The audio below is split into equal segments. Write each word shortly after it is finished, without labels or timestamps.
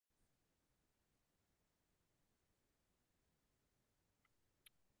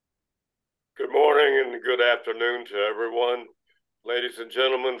Good morning and good afternoon to everyone. Ladies and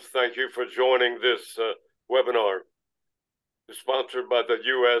gentlemen, thank you for joining this webinar. It's sponsored by the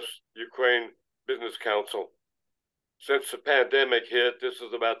U.S.-Ukraine Business Council. Since the pandemic hit, this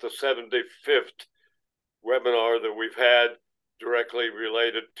is about the 75th webinar that we've had directly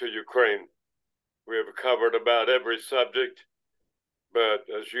related to Ukraine. We have covered about every subject, but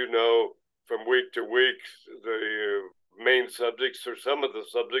as you know, from week to week, the main subjects or some of the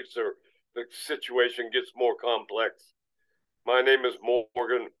subjects are the situation gets more complex. My name is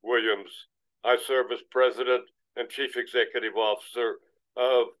Morgan Williams. I serve as President and Chief Executive Officer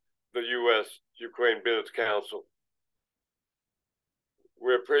of the U.S.-Ukraine Business Council.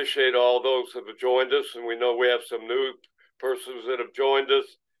 We appreciate all those who have joined us, and we know we have some new persons that have joined us.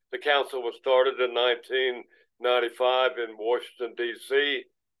 The council was started in 1995 in Washington, D.C.,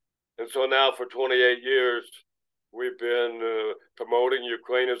 and so now for 28 years, we've been promoting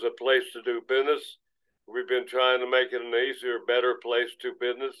Ukraine as a place to do business. We've been trying to make it an easier, better place to do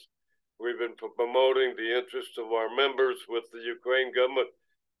business. We've been promoting the interests of our members with the Ukraine government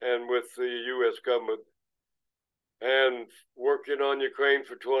and with the U.S. government. And working on Ukraine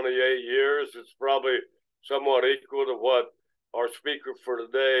for 28 years, it's probably somewhat equal to what our speaker for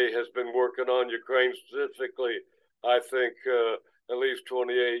today has been working on Ukraine specifically, I think at least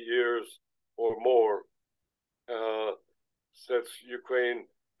 28 years or more. Since Ukraine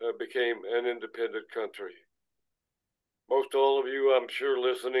became an independent country. Most all of you, I'm sure,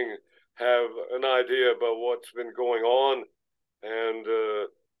 listening have an idea about what's been going on and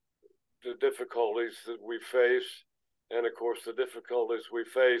the difficulties that we face. And of course, the difficulties we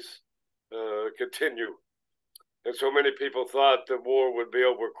face continue. And so many people thought the war would be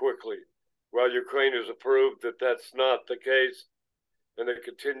over quickly. Well, Ukraine has proved that that's not the case, and they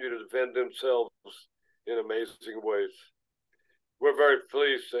continue to defend themselves in amazing ways. We're very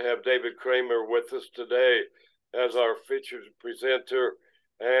pleased to have David Kramer with us today as our featured presenter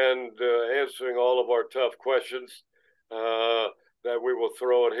and answering all of our tough questions that we will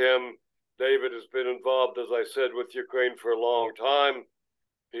throw at him. David has been involved, as I said, with Ukraine for a long time.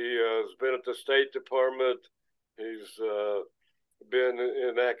 He has been at the State Department. He's been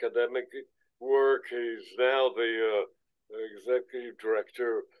in academic work. He's now the executive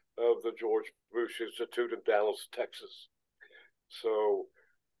director of the George Bush Institute in Dallas, Texas. So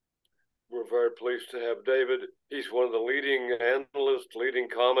we're very pleased to have David. He's one of the leading analysts, leading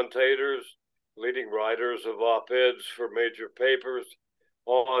commentators, leading writers of op-eds for major papers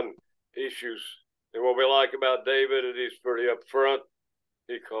on issues. And what we like about David is he's pretty upfront.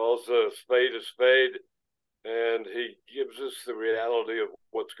 He calls a spade, and he gives us the reality of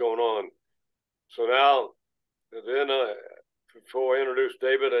what's going on. So now, before I introduce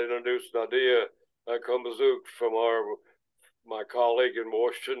David, I introduce Nadia Kombazuk from my colleague in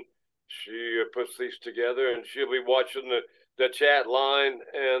Washington. She puts these together, and she'll be watching the chat line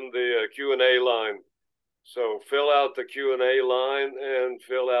and the Q&A line. So fill out the Q&A line and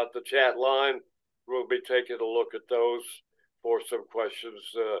fill out the chat line. We'll be taking a look at those for some questions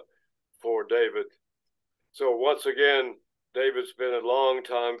for David. So once again, David's been a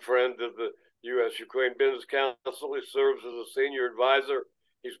longtime friend of the U.S.-Ukraine Business Council. He serves as a senior advisor.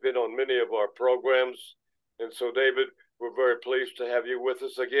 He's been on many of our programs. And so, David, we're very pleased to have you with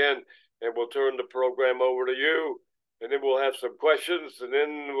us again. And we'll turn the program over to you. And then we'll have some questions. And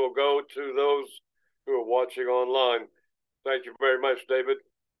then we'll go to those who are watching online. Thank you very much, David.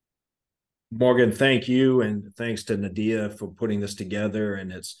 Morgan, thank you. And thanks to Nadia for putting this together.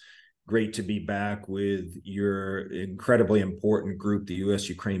 And it's great to be back with your incredibly important group, the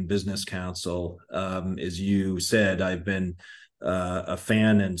U.S.-Ukraine Business Council. As you said, I've been a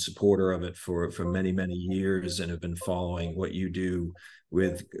fan and supporter of it for many, many years and have been following what you do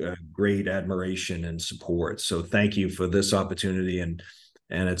with great admiration and support. So thank you for this opportunity. And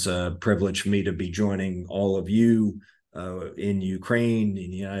it's a privilege for me to be joining all of you in Ukraine,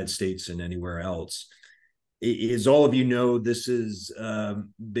 in the United States, and anywhere else. As all of you know, this has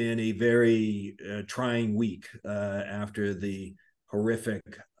been a very trying week after the horrific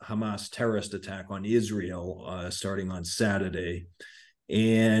Hamas terrorist attack on Israel starting on Saturday.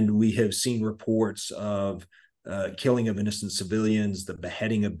 And we have seen reports of killing of innocent civilians, the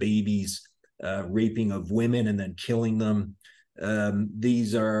beheading of babies, raping of women, and then killing them.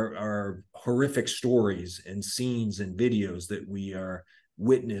 These are horrific stories and scenes and videos that we are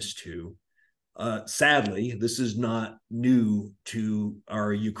witness to. Sadly, this is not new to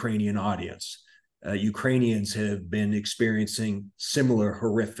our Ukrainian audience. Ukrainians have been experiencing similar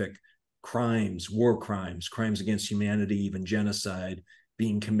horrific crimes, war crimes, crimes against humanity, even genocide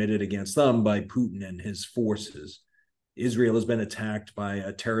being committed against them by Putin and his forces. Israel has been attacked by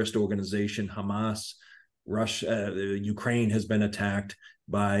a terrorist organization, Hamas. Ukraine has been attacked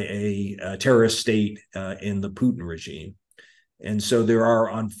by a terrorist state in the Putin regime. And so there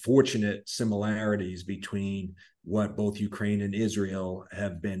are unfortunate similarities between what both Ukraine and Israel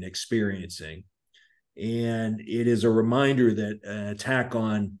have been experiencing. And it is a reminder that an attack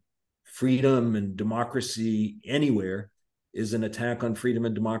on freedom and democracy anywhere is an attack on freedom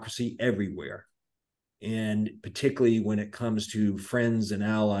and democracy everywhere. And particularly when it comes to friends and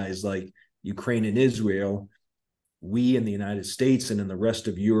allies like Ukraine and Israel, we in the United States and in the rest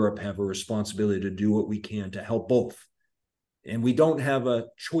of Europe have a responsibility to do what we can to help both. And we don't have a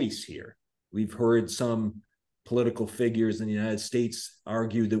choice here. We've heard some political figures in the United States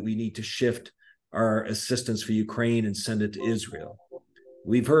argue that we need to shift our assistance for Ukraine and send it to Israel.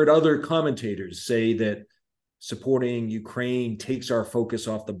 We've heard other commentators say that supporting Ukraine takes our focus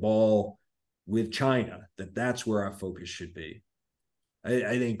off the ball with China, that that's where our focus should be.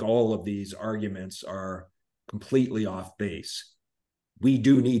 I think all of these arguments are completely off base. We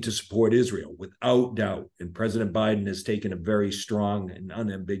do need to support Israel without doubt, and President Biden has taken a very strong and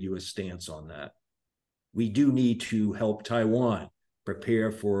unambiguous stance on that. We do need to help Taiwan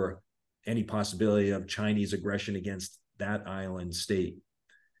prepare for any possibility of Chinese aggression against that island state.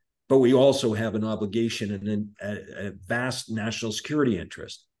 But we also have an obligation and a vast national security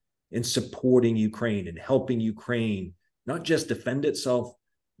interest in supporting Ukraine and helping Ukraine not just defend itself,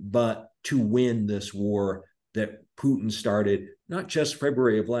 but to win this war that Putin started not just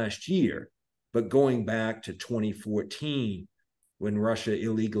February of last year, but going back to 2014 when Russia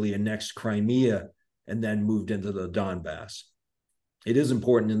illegally annexed Crimea and then moved into the Donbass. It is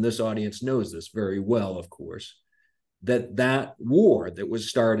important, and this audience knows this very well, of course, that war that was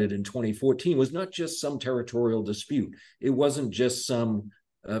started in 2014 was not just some territorial dispute. It wasn't just some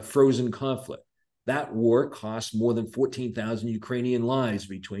frozen conflict. That war cost more than 14,000 Ukrainian lives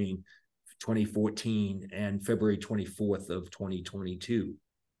between 2014 and February 24th of 2022.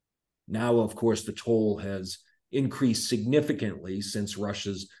 Now, of course, the toll has increased significantly since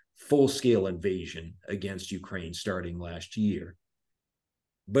Russia's full-scale invasion against Ukraine starting last year.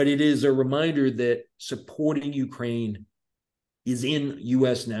 But it is a reminder that supporting Ukraine is in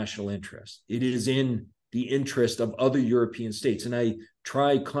U.S. national interest. It is in the interest of other European states. And I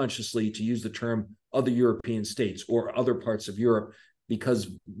try consciously to use the term other European states or other parts of Europe because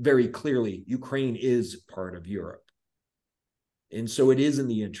very clearly Ukraine is part of Europe. And so it is in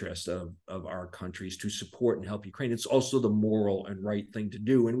the interest of our countries to support and help Ukraine. It's also the moral and right thing to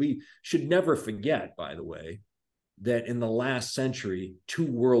do. And we should never forget, by the way, that in the last century, 2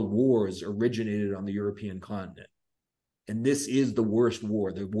 world wars originated on the European continent. And this is the worst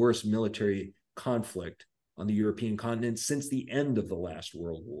war, the worst military conflict on the European continent since the end of the last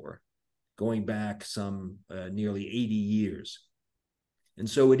World War, going back some nearly 80 years. And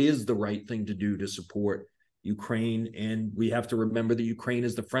so it is the right thing to do to support Ukraine. And we have to remember that Ukraine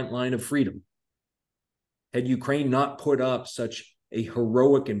is the front line of freedom. Had Ukraine not put up such a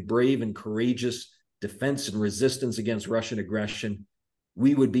heroic and brave and courageous defense and resistance against Russian aggression,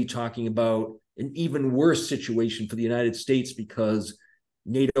 we would be talking about an even worse situation for the United States because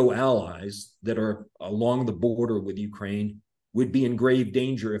NATO allies that are along the border with Ukraine would be in grave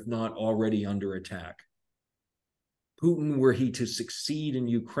danger, if not already under attack. Putin, were he to succeed in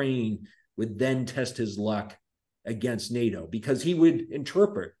Ukraine, would then test his luck against NATO because he would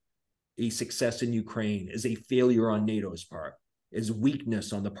interpret a success in Ukraine as a failure on NATO's part, as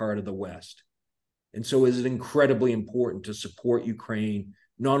weakness on the part of the West. And so it is incredibly important to support Ukraine,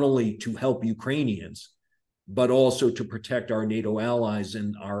 not only to help Ukrainians, but also to protect our NATO allies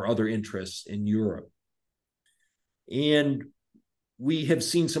and our other interests in Europe. And we have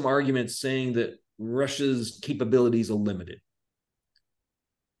seen some arguments saying that Russia's capabilities are limited.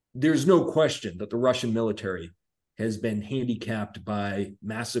 There's no question that the Russian military has been handicapped by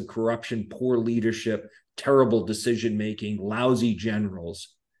massive corruption, poor leadership, terrible decision-making, lousy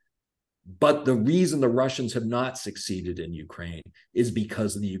generals. But the reason the Russians have not succeeded in Ukraine is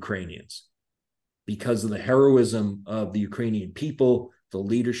because of the Ukrainians, because of the heroism of the Ukrainian people, the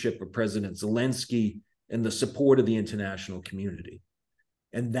leadership of President Zelensky, and the support of the international community.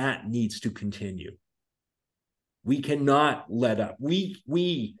 And that needs to continue. We cannot let up.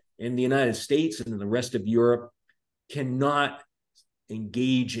 We in the United States and in the rest of Europe cannot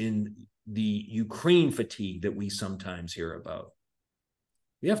engage in the Ukraine fatigue that we sometimes hear about.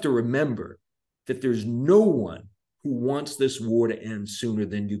 We have to remember that there's no one who wants this war to end sooner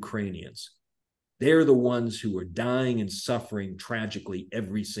than Ukrainians. They're the ones who are dying and suffering tragically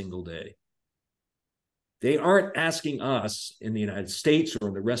every single day. They aren't asking us in the United States or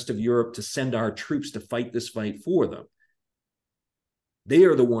in the rest of Europe to send our troops to fight this fight for them. They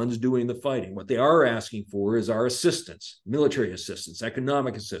are the ones doing the fighting. What they are asking for is our assistance, military assistance,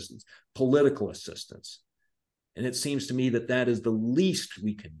 economic assistance, political assistance. And it seems to me that that is the least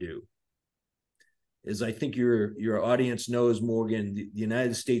we can do. As I think your audience knows, Morgan, the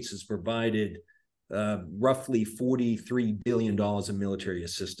United States has provided roughly $43 billion in military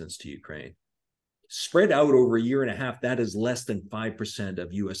assistance to Ukraine. Spread out over a year and a half, that is less than 5%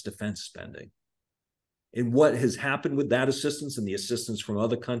 of U.S. defense spending. And what has happened with that assistance and the assistance from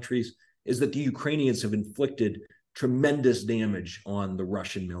other countries is that the Ukrainians have inflicted tremendous damage on the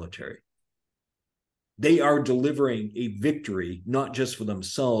Russian military. They are delivering a victory, not just for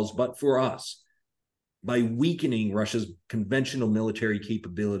themselves, but for us, by weakening Russia's conventional military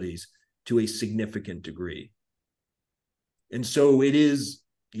capabilities to a significant degree. And so it is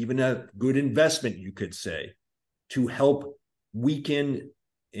even a good investment, you could say, to help weaken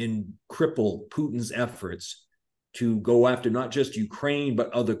and cripple Putin's efforts to go after not just Ukraine,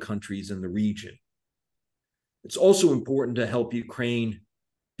 but other countries in the region. It's also important to help Ukraine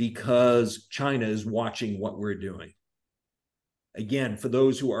because China is watching what we're doing. Again, for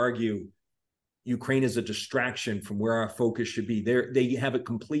those who argue Ukraine is a distraction from where our focus should be, they have it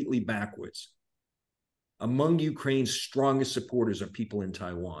completely backwards. Among Ukraine's strongest supporters are people in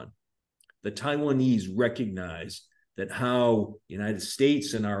Taiwan. The Taiwanese recognize that how the United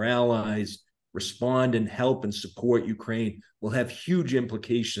States and our allies respond and help and support Ukraine will have huge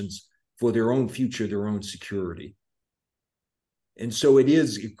implications for their own future, their own security. And so it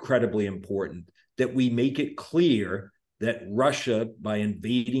is incredibly important that we make it clear that Russia, by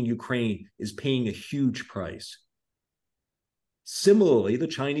invading Ukraine, is paying a huge price. Similarly, the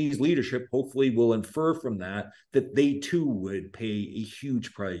Chinese leadership hopefully will infer from that that they too would pay a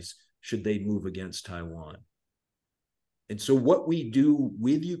huge price should they move against Taiwan. And so what we do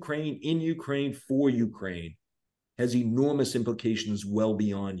with Ukraine, in Ukraine, for Ukraine, has enormous implications well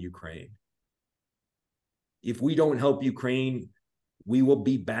beyond Ukraine. If we don't help Ukraine, we will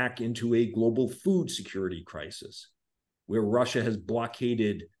be back into a global food security crisis, where Russia has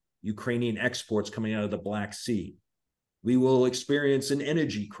blockaded Ukrainian exports coming out of the Black Sea. We will experience an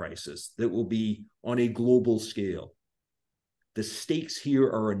energy crisis that will be on a global scale. The stakes here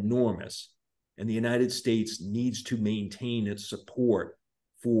are enormous, and the United States needs to maintain its support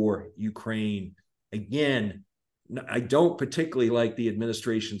for Ukraine. Again, I don't particularly like the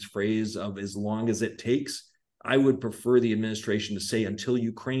administration's phrase of as long as it takes. I would prefer the administration to say until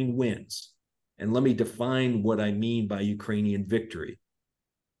Ukraine wins. And let me define what I mean by Ukrainian victory.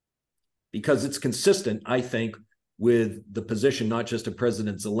 Because it's consistent, I think, with the position not just of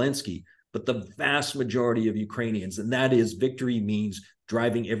President Zelensky, but the vast majority of Ukrainians. And that is victory means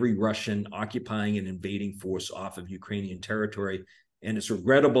driving every Russian occupying and invading force off of Ukrainian territory. And it's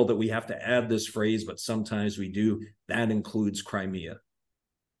regrettable that we have to add this phrase, but sometimes we do. That includes Crimea.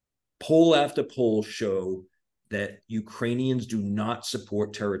 Poll after poll show that Ukrainians do not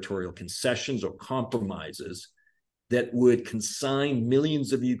support territorial concessions or compromises that would consign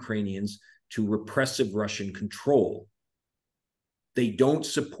millions of Ukrainians to repressive Russian control. They don't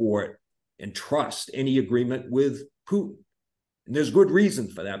support and trust any agreement with Putin. And there's good reason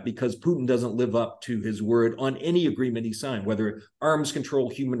for that, because Putin doesn't live up to his word on any agreement he signed, whether arms control,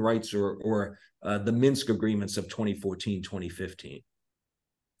 human rights, or the Minsk agreements of 2014, 2015.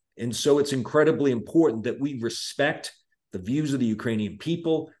 And so it's incredibly important that we respect the views of the Ukrainian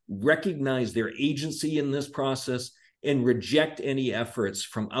people, recognize their agency in this process, and reject any efforts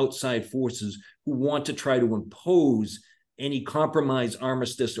from outside forces who want to try to impose any compromise,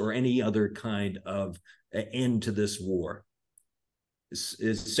 armistice, or any other kind of end to this war.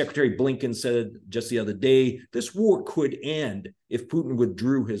 As Secretary Blinken said just the other day, this war could end if Putin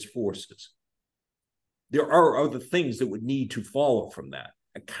withdrew his forces. There are other things that would need to follow from that.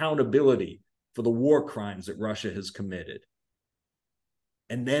 Accountability for the war crimes that Russia has committed.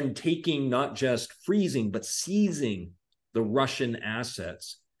 And then taking, not just freezing, but seizing the Russian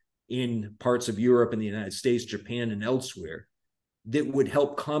assets in parts of Europe and the United States, Japan, and elsewhere that would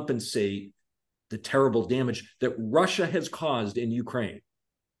help compensate the terrible damage that Russia has caused in Ukraine.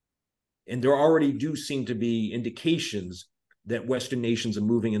 And there already do seem to be indications that Western nations are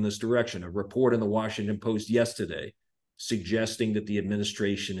moving in this direction. A report in the Washington Post yesterday suggesting that the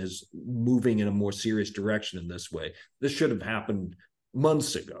administration is moving in a more serious direction in this way. This should have happened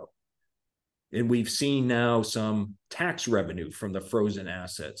months ago. And we've seen now some tax revenue from the frozen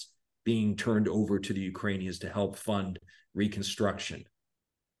assets being turned over to the Ukrainians to help fund reconstruction.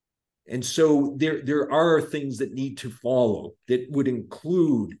 And so there are things that need to follow that would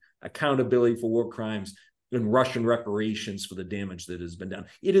include accountability for war crimes, and Russian reparations for the damage that has been done.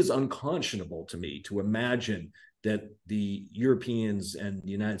 It is unconscionable to me to imagine that the Europeans and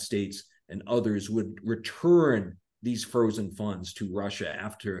the United States and others would return these frozen funds to Russia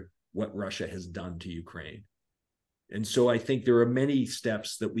after what Russia has done to Ukraine. And so I think there are many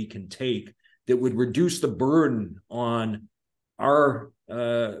steps that we can take that would reduce the burden on our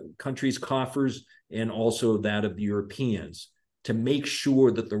country's coffers and also that of the Europeans to make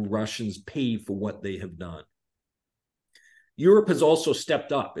sure that the Russians pay for what they have done. Europe has also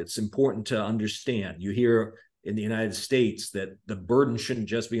stepped up. It's important to understand. You hear in the United States that the burden shouldn't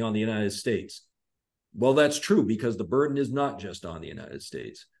just be on the United States. Well, that's true, because the burden is not just on the United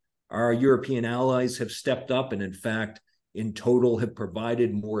States. Our European allies have stepped up and, in fact, in total have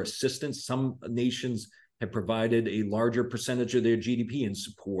provided more assistance. Some nations have provided a larger percentage of their GDP in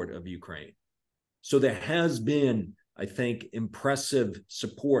support of Ukraine. So there has been, I think, impressive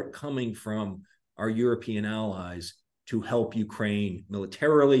support coming from our European allies to help Ukraine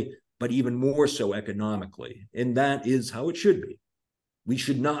militarily, but even more so economically. And that is how it should be. We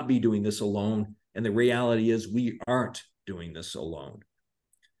should not be doing this alone. And the reality is we aren't doing this alone.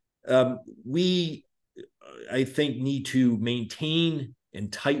 We, I think, need to maintain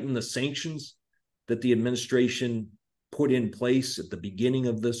and tighten the sanctions that the administration put in place at the beginning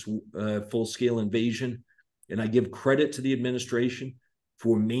of this full-scale invasion. And I give credit to the administration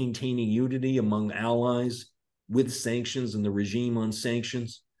for maintaining unity among allies with sanctions and the regime on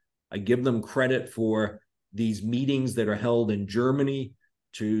sanctions. I give them credit for these meetings that are held in Germany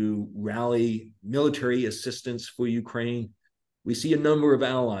to rally military assistance for Ukraine. We see a number of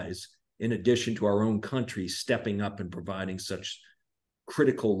allies, in addition to our own country, stepping up and providing such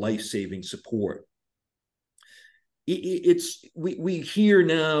critical life-saving support. We hear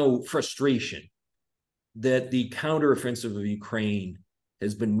now frustration that the counteroffensive of Ukraine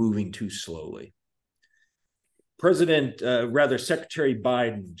has been moving too slowly. Secretary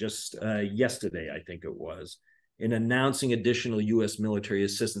Biden just yesterday, I think it was, in announcing additional U.S. military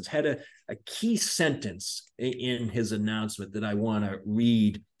assistance, had a key sentence in his announcement that I want to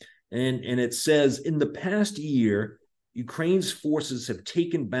read. And it says, in the past year, Ukraine's forces have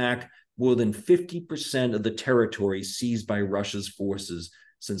taken back more than 50% of the territory seized by Russia's forces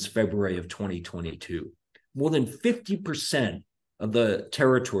since February of 2022. More than 50% of the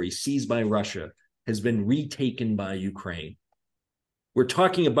territory seized by Russia has been retaken by Ukraine. We're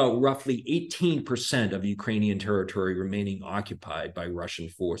talking about roughly 18% of Ukrainian territory remaining occupied by Russian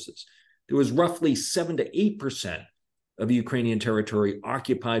forces. There was roughly 7 to 8% of Ukrainian territory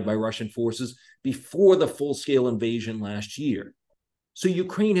occupied by Russian forces before the full-scale invasion last year. So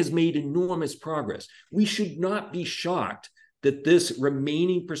Ukraine has made enormous progress. We should not be shocked that this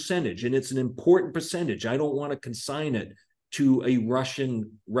remaining percentage, and it's an important percentage, I don't want to consign it to a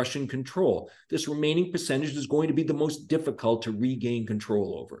Russian control. This remaining percentage is going to be the most difficult to regain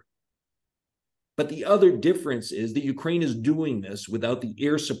control over. But the other difference is that Ukraine is doing this without the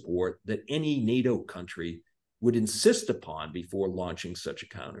air support that any NATO country would insist upon before launching such a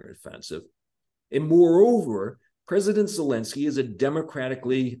counteroffensive. And moreover, President Zelensky is a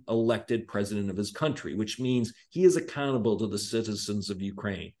democratically elected president of his country, which means he is accountable to the citizens of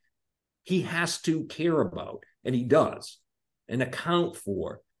Ukraine. He has to care about, and he does, and account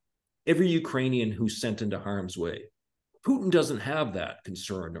for every Ukrainian who's sent into harm's way. Putin doesn't have that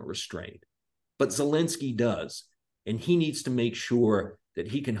concern or restraint, but Zelensky does, and he needs to make sure that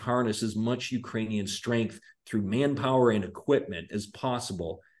he can harness as much Ukrainian strength through manpower and equipment as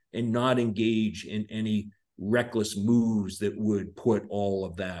possible and not engage in any reckless moves that would put all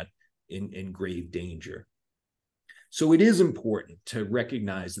of that in grave danger. So it is important to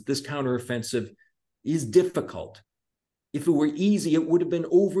recognize that this counteroffensive is difficult. If it were easy, it would have been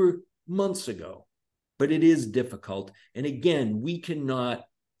over months ago, but it is difficult. And again, we cannot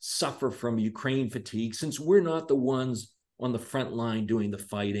suffer from Ukraine fatigue since we're not the ones on the front line doing the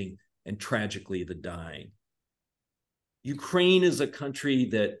fighting and tragically the dying. Ukraine is a country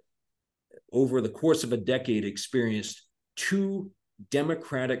that over the course of a decade experienced two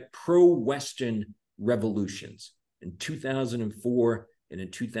democratic pro-Western revolutions in 2004 and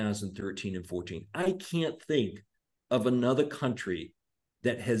in 2013 and 14. I can't think of another country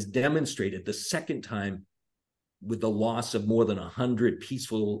that has demonstrated the second time with the loss of more than 100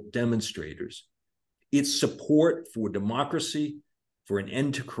 peaceful demonstrators, its support for democracy, for an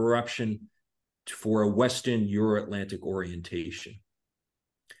end to corruption, for a Western Euro-Atlantic orientation.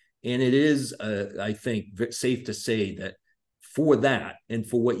 And it is, I think, safe to say that for that and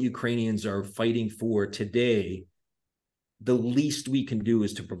for what Ukrainians are fighting for today, the least we can do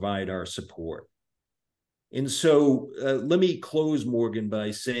is to provide our support. And so let me close, Morgan,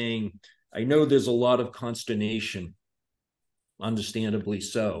 by saying I know there's a lot of consternation, understandably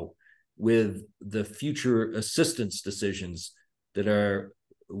so, with the future assistance decisions that are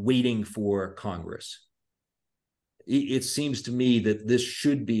waiting for Congress. It seems to me that this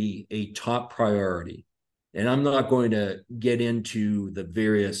should be a top priority. And I'm not going to get into the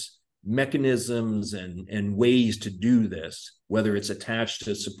various mechanisms and ways to do this, whether it's attached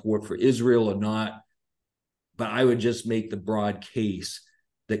to support for Israel or not. But I would just make the broad case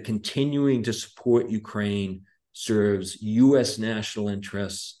that continuing to support Ukraine serves U.S. national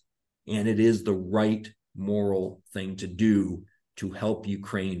interests, and it is the right moral thing to do to help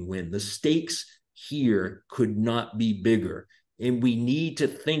Ukraine win. The stakes here could not be bigger, and we need to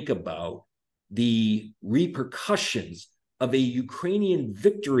think about the repercussions of a Ukrainian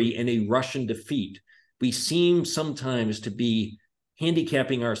victory and a Russian defeat. We seem sometimes to be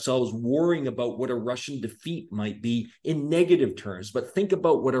handicapping ourselves, worrying about what a Russian defeat might be in negative terms. But think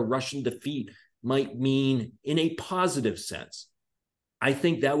about what a Russian defeat might mean in a positive sense. I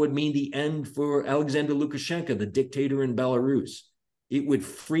think that would mean the end for Alexander Lukashenko, the dictator in Belarus. It would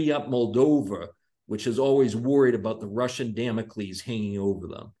free up Moldova, which has always worried about the Russian Damocles hanging over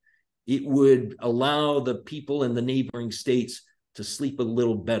them. It would allow the people in the neighboring states to sleep a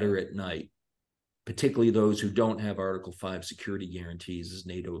little better at night, particularly those who don't have Article 5 security guarantees as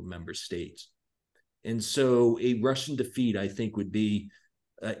NATO member states. And so a Russian defeat, I think, would be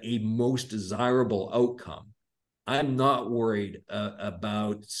a most desirable outcome. I'm not worried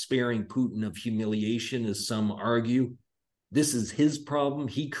about sparing Putin of humiliation, as some argue. This is his problem.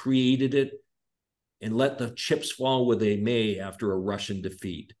 He created it, and let the chips fall where they may after a Russian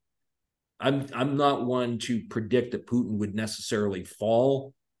defeat. I'm not one to predict that Putin would necessarily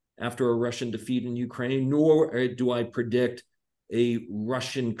fall after a Russian defeat in Ukraine, nor do I predict a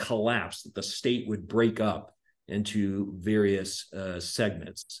Russian collapse, that the state would break up into various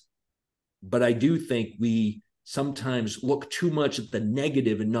segments. But I do think we sometimes look too much at the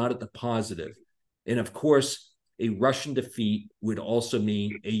negative and not at the positive. And of course, a Russian defeat would also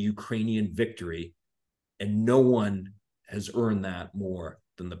mean a Ukrainian victory, and no one has earned that more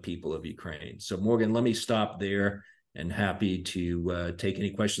than the people of Ukraine. So Morgan, let me stop there, and happy to take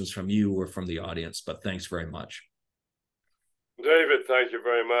any questions from you or from the audience, but thanks very much. David, thank you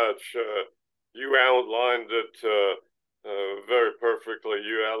very much. You outlined it very perfectly.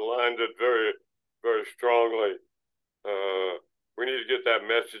 You outlined it very, very strongly. We need to get that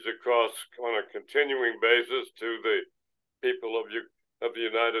message across on a continuing basis to the people of the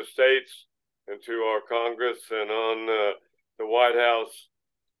United States and to our Congress and on the White House.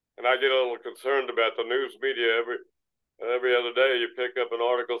 And I get a little concerned about the news media. Every other day you pick up an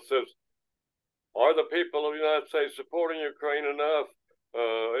article that says, are the people of the United States supporting Ukraine enough?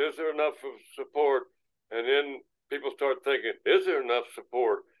 Is there enough of support? And then people start thinking, is there enough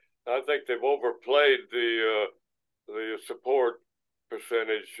support? I think they've overplayed the support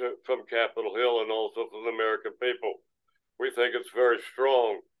percentage from Capitol Hill and also from the American people. We think it's very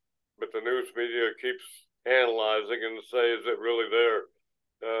strong, but the news media keeps analyzing and say, is it really there?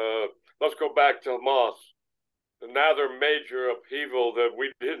 Let's go back to Hamas. Another major upheaval that we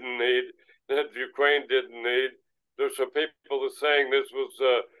didn't need, that Ukraine didn't need. There's some people that are saying this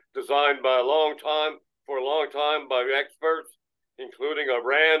was designed for a long time by experts, including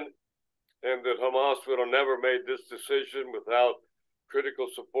Iran, and that Hamas would have never made this decision without critical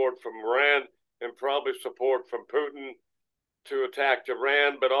support from Iran and probably support from Putin to attack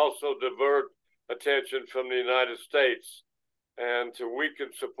Iran, but also divert attention from the United States and to weaken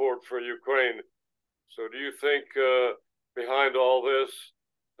support for Ukraine. So do you think behind all this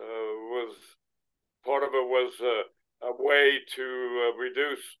was part of it was a way to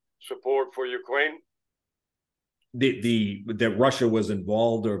reduce support for Ukraine? That Russia was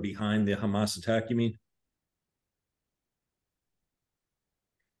involved or behind the Hamas attack, you mean?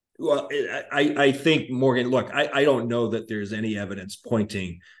 Well, I think, Morgan, look, I don't know that there's any evidence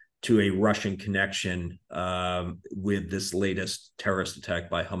pointing to a Russian connection with this latest terrorist attack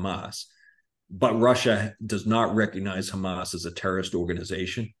by Hamas. But Russia does not recognize Hamas as a terrorist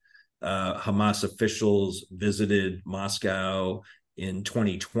organization. Hamas officials visited Moscow in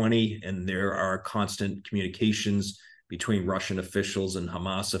 2020, and there are constant communications between Russian officials and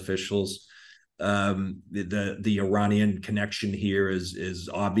Hamas officials. The Iranian connection here is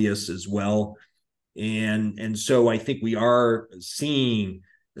obvious as well. And so I think we are seeing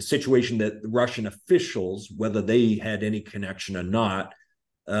a situation that Russian officials, whether they had any connection or not,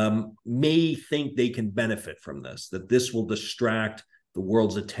 may think they can benefit from this, that this will distract the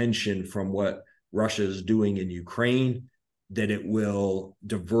world's attention from what Russia is doing in Ukraine, that it will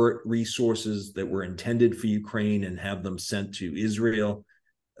divert resources that were intended for Ukraine and have them sent to Israel.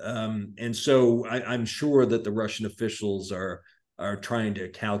 And so I'm sure that the Russian officials are trying to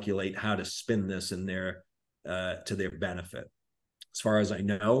calculate how to spin this in their to their benefit. As far as I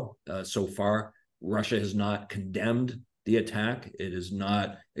know, so far, Russia has not condemned the attack. It has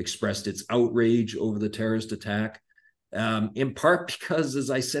not expressed its outrage over the terrorist attack, in part because, as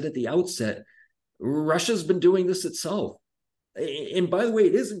I said at the outset, Russia's been doing this itself. And by the way,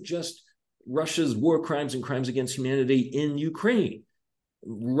 it isn't just Russia's war crimes and crimes against humanity in Ukraine.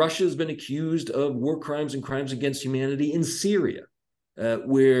 Russia has been accused of war crimes and crimes against humanity in Syria,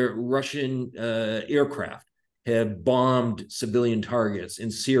 where Russian aircraft have bombed civilian targets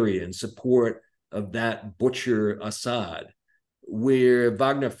in Syria in support of that butcher Assad, where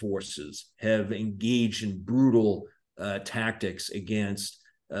Wagner forces have engaged in brutal tactics against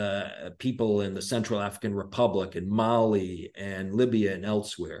people in the Central African Republic and Mali and Libya and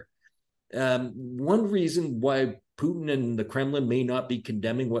elsewhere. One reason why Putin and the Kremlin may not be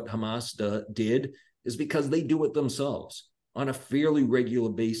condemning what Hamas did is because they do it themselves on a fairly regular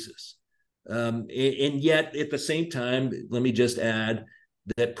basis. And yet, at the same time, let me just add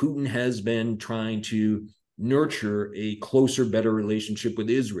that Putin has been trying to nurture a closer, better relationship with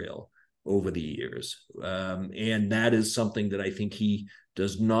Israel over the years. And that is something that I think he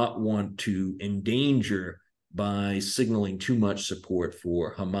does not want to endanger by signaling too much support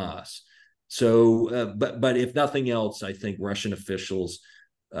for Hamas. So, but if nothing else, I think Russian officials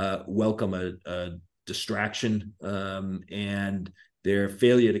welcome a distraction, and their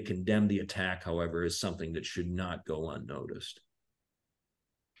failure to condemn the attack, however, is something that should not go unnoticed.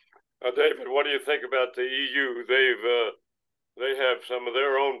 David, what do you think about the EU? They have some of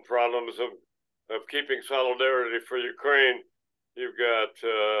their own problems of keeping solidarity for Ukraine. You've got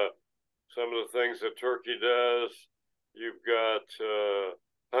some of the things that Turkey does. You've got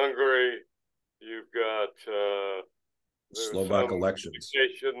Hungary. You've got Slovak some elections.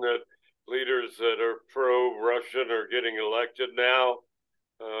 indication that leaders that are pro-Russian are getting elected now.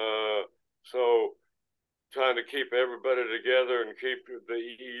 So trying to keep everybody together and keep the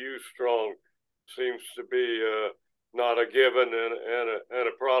EU strong seems to be not a given and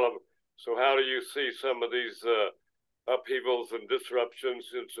a problem. So how do you see some of these upheavals and disruptions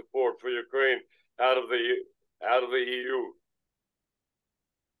in support for Ukraine out of the EU?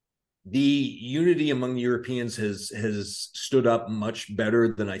 The unity among the Europeans has stood up much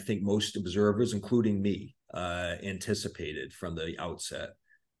better than I think most observers, including me, anticipated from the outset.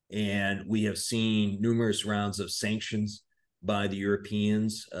 And we have seen numerous rounds of sanctions by the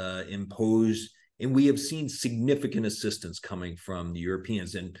Europeans imposed, and we have seen significant assistance coming from the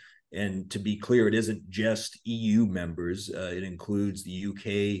Europeans. And to be clear, it isn't just EU members; it includes the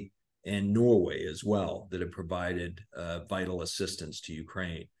UK and Norway as well that have provided vital assistance to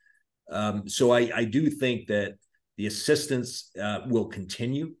Ukraine. So I do think that the assistance will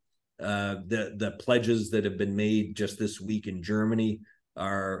continue. The pledges that have been made just this week in Germany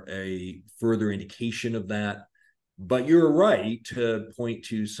are a further indication of that. But you're right to point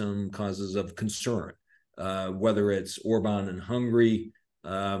to some causes of concern, whether it's Orban in Hungary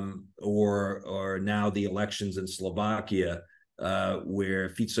or now the elections in Slovakia, where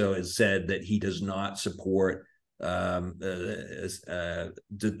Fico has said that he does not support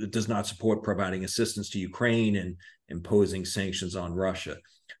providing assistance to Ukraine and imposing sanctions on Russia.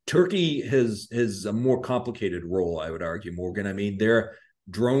 Turkey has a more complicated role, I would argue, Morgan. I mean, their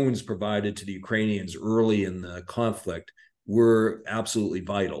drones provided to the Ukrainians early in the conflict were absolutely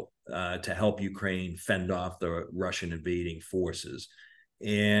vital to help Ukraine fend off the Russian invading forces.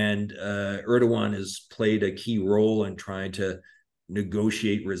 And Erdogan has played a key role in trying to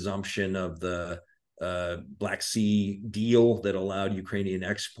negotiate resumption of the Black Sea deal that allowed Ukrainian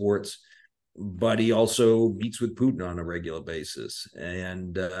exports, but he also meets with Putin on a regular basis.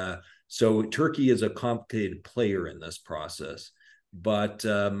 And so Turkey is a complicated player in this process. But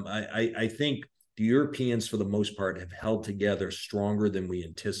I think the Europeans, for the most part, have held together stronger than we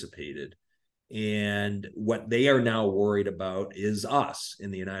anticipated. And what they are now worried about is us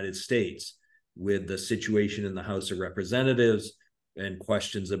in the United States, with the situation in the House of Representatives and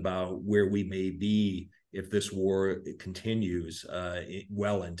questions about where we may be if this war continues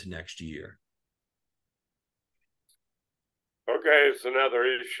well into next year. Okay, it's another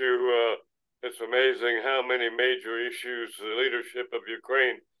issue. It's amazing how many major issues the leadership of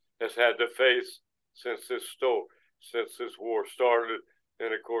Ukraine has had to face since this war started.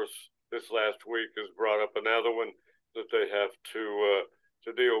 And of course, this last week has brought up another one that they have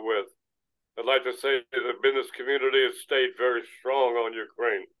to deal with. I'd like to say the business community has stayed very strong on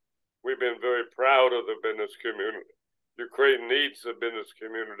Ukraine. We've been very proud of the business community. Ukraine needs the business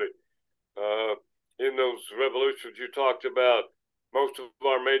community. In those revolutions you talked about, Most of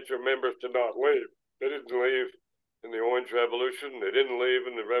our major members did not leave. They didn't leave in the Orange Revolution. They didn't leave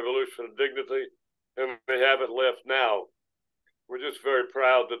in the Revolution of Dignity, and they haven't left now. We're just very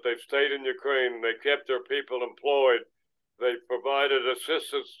proud that they've stayed in Ukraine and they kept their people employed. They've provided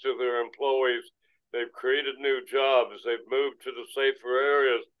assistance to their employees. They've created new jobs. They've moved to the safer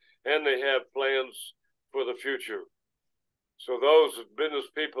areas, and they have plans for the future. So those business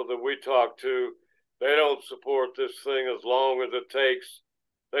people that we talk to, they don't support this thing as long as it takes.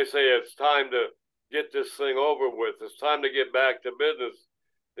 They say it's time to get this thing over with. It's time to get back to business.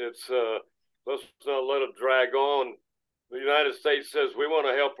 Let's not let it drag on. The United States says we want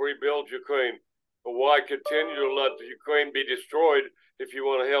to help rebuild Ukraine, but why continue to let the Ukraine be destroyed if you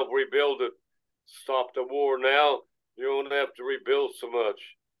want to help rebuild it? Stop the war now. You don't have to rebuild so much.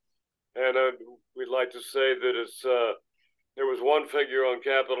 And we'd like to say that there was one figure on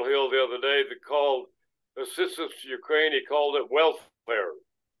Capitol Hill the other day that called assistance to Ukraine, he called it welfare.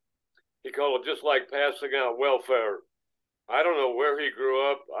 He called it just like passing out welfare. I don't know where he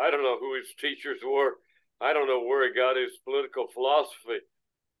grew up. I don't know who his teachers were. I don't know where he got his political philosophy.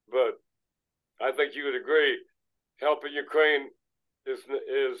 But I think you would agree, helping Ukraine is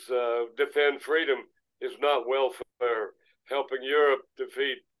defend freedom is not welfare. Helping Europe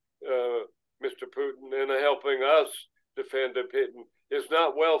defeat Mr. Putin and helping us defend Putin is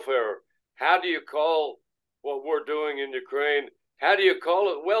not welfare. How do you call what we're doing in Ukraine? How do you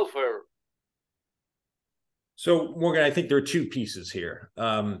call it welfare? So, Morgan, I think there are two pieces here.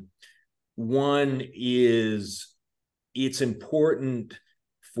 One is it's important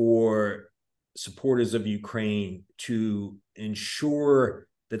for supporters of Ukraine to ensure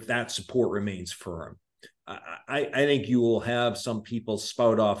that that support remains firm. I think you will have some people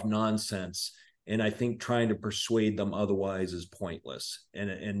spout off nonsense, and I think trying to persuade them otherwise is pointless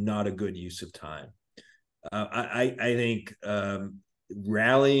and not a good use of time. I think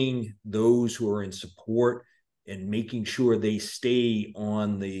rallying those who are in support and making sure they stay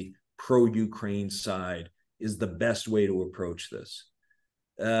on the pro-Ukraine side is the best way to approach this.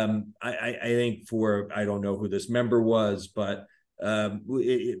 I think I don't know who this member was, but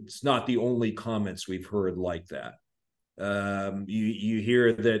it's not the only comments we've heard like that. You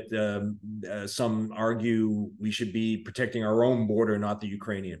hear that some argue we should be protecting our own border, not the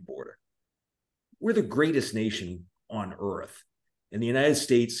Ukrainian border. We're the greatest nation on earth, and the United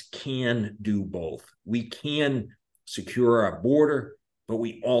States can do both. We can secure our border, but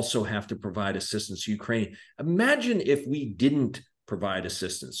we also have to provide assistance to Ukraine. Imagine if we didn't provide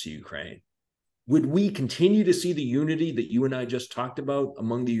assistance to Ukraine. Would we continue to see the unity that you and I just talked about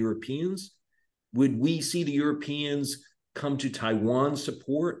among the Europeans? Would we see the Europeans come to Taiwan's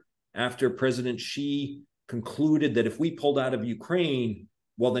support after President Xi concluded that if we pulled out of Ukraine,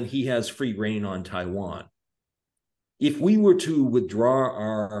 well, then he has free reign on Taiwan? If we were to withdraw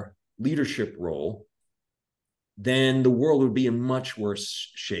our leadership role, then the world would be in much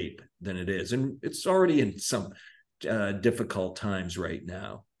worse shape than it is. And it's already in some difficult times right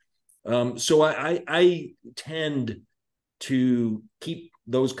now. So I tend to keep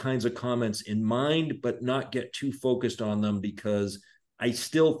those kinds of comments in mind, but not get too focused on them, because I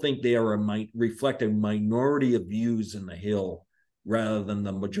still think they are reflect a minority of views in the Hill rather than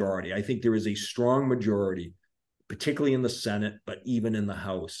the majority. I think there is a strong majority, particularly in the Senate, but even in the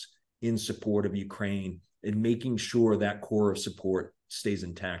House, in support of Ukraine, and making sure that core of support stays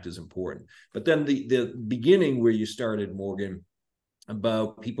intact is important. But then the beginning where you started, Morgan,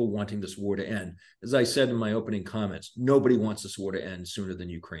 about people wanting this war to end. As I said in my opening comments, nobody wants this war to end sooner than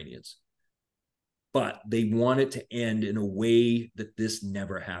Ukrainians. But they want it to end in a way that this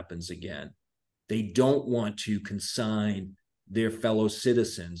never happens again. They don't want to consign their fellow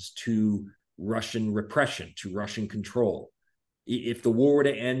citizens to Russian repression, to Russian control. If the war were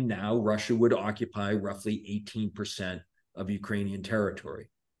to end now, Russia would occupy roughly 18% of Ukrainian territory.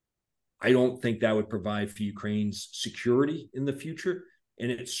 I don't think that would provide for Ukraine's security in the future. And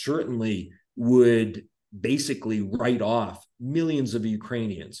it certainly would basically write off millions of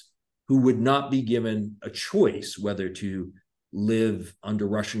Ukrainians who would not be given a choice whether to live under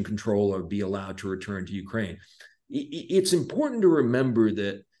Russian control or be allowed to return to Ukraine. It's important to remember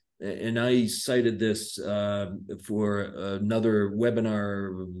that, and I cited this for another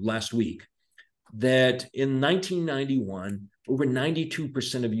webinar last week, that in 1991, over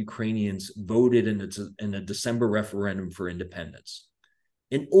 92% of Ukrainians voted in a December referendum for independence.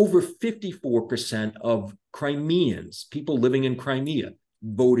 And over 54% of Crimeans, people living in Crimea,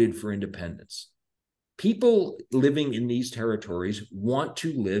 voted for independence. People living in these territories want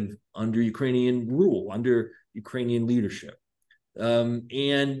to live under Ukrainian rule, under Ukrainian leadership.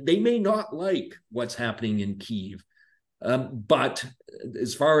 And they may not like what's happening in Kyiv, But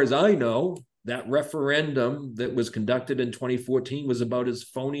as far as I know, that referendum that was conducted in 2014 was about as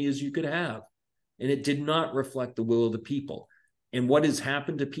phony as you could have. And it did not reflect the will of the people. And what has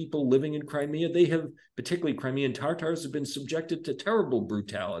happened to people living in Crimea? They have, particularly Crimean Tatars, have been subjected to terrible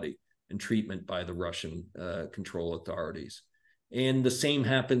brutality and treatment by the Russian control authorities. And the same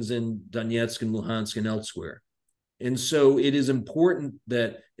happens in Donetsk and Luhansk and elsewhere. And so it is important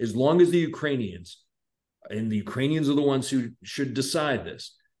that as long as the Ukrainians, and the Ukrainians are the ones who should decide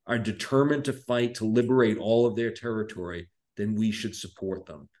this, are determined to fight to liberate all of their territory, then we should support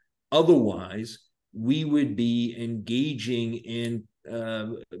them. Otherwise, we would be engaging in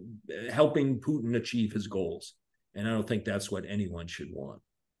helping Putin achieve his goals. And I don't think that's what anyone should want.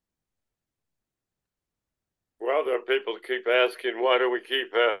 Well, there are people who keep asking, why do we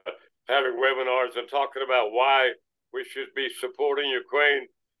keep having webinars and talking about why we should be supporting Ukraine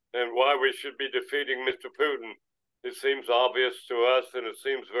and why we should be defeating Mr. Putin? It seems obvious to us and it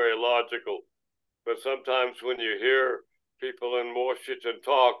seems very logical. But sometimes when you hear people in Washington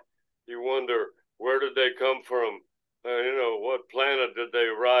talk, you wonder, where did they come from? What planet did they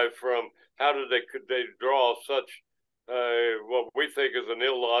arrive from? How could they draw such what we think is an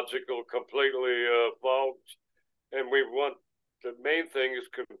illogical, completely false? And the main thing is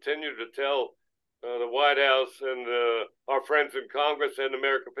continue to tell the White House and our friends in Congress and the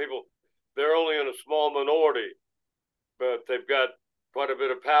American people, they're only in a small minority, but they've got quite a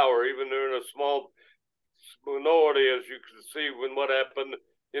bit of power, even they're in a small minority, as you can see when what happened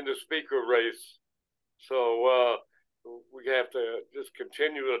in the speaker race. So we have to just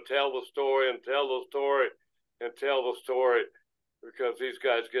continue to tell the story and tell the story and tell the story, because these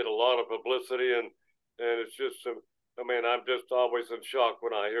guys get a lot of publicity, and it's just, I'm just always in shock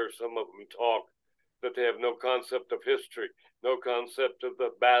when I hear some of them talk that they have no concept of history, no concept of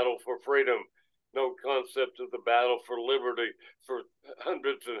the battle for freedom, no concept of the battle for liberty for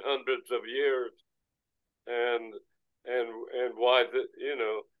hundreds and hundreds of years, and why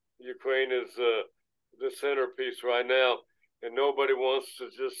Ukraine is the centerpiece right now, and nobody wants to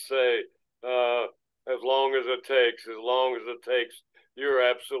just say as long as it takes, as long as it takes. You're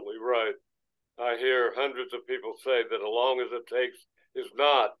absolutely right. I hear hundreds of people say that as long as it takes is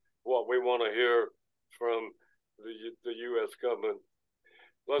not what we want to hear from the U.S. government.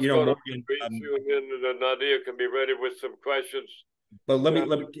 Let's go to Morgan, you, and then Nadia can be ready with some questions. But let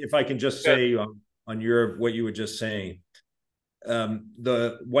me, if I can just say on what you were just saying,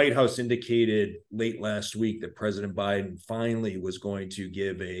 the White House indicated late last week that President Biden finally was going to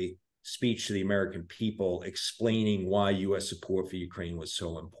give a speech to the American people explaining why U.S. support for Ukraine was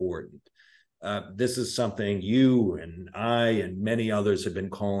so important. This is something you and I and many others have been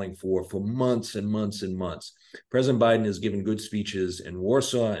calling for months and months and months. President Biden has given good speeches in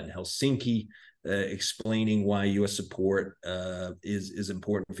Warsaw and Helsinki, explaining why U.S. support is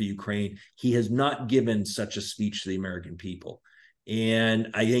important for Ukraine. He has not given such a speech to the American people.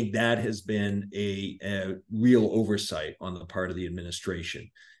 And I think that has been a real oversight on the part of the administration.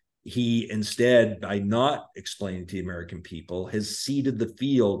 He instead, by not explaining to the American people, has ceded the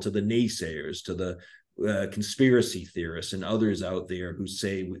field to the naysayers, to the conspiracy theorists and others out there who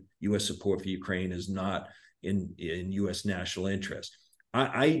say U.S. support for Ukraine is not in U.S. national interest.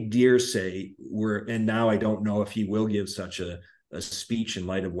 I dare say and now I don't know if he will give such a speech in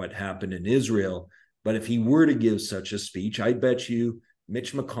light of what happened in Israel, but if he were to give such a speech, I bet you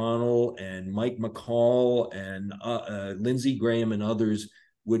Mitch McConnell and Mike McCall and Lindsey Graham and others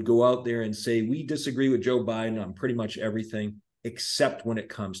would go out there and say, we disagree with Joe Biden on pretty much everything, except when it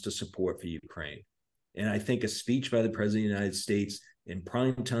comes to support for Ukraine. And I think a speech by the President of the United States in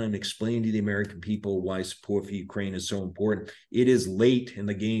prime time explaining to the American people why support for Ukraine is so important. It is late in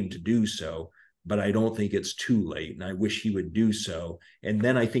the game to do so, but I don't think it's too late. And I wish he would do so. And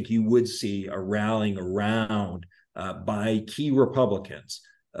then I think you would see a rallying around by key Republicans.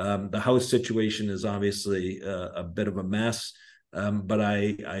 The House situation is obviously a bit of a mess. But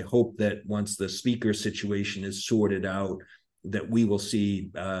I hope that once the speaker situation is sorted out, that we will see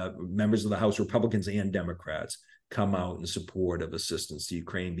members of the House, Republicans and Democrats, come out in support of assistance to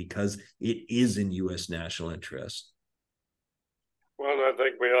Ukraine, because it is in U.S. national interest. Well, I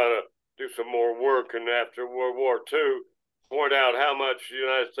think we ought to do some more work, and after World War II, point out how much the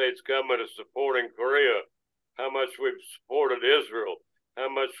United States government is supporting Korea, how much we've supported Israel, how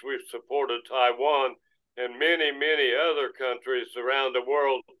much we've supported Taiwan, and many, many other countries around the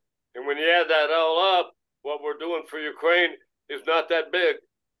world. And when you add that all up, what we're doing for Ukraine is not that big.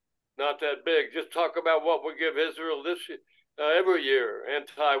 Not that big. Just talk about what we give Israel this year, every year, and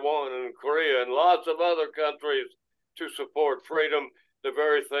Taiwan and Korea and lots of other countries to support freedom, the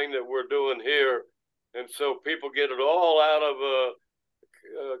very thing that we're doing here. And so people get it all out of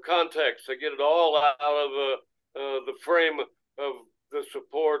context. They get it all out of the frame of the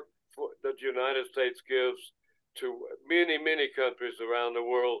support that the United States gives to many, many countries around the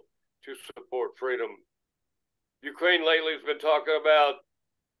world to support freedom. Ukraine lately has been talking about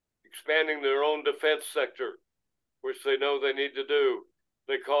expanding their own defense sector, which they know they need to do.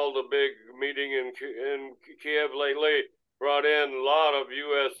 They called a big meeting in Kiev lately, brought in a lot of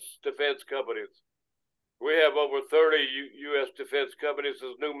U.S. defense companies. We have over 30 U.S. defense companies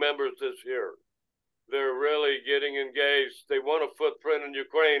as new members this year. They're really getting engaged. They want a footprint in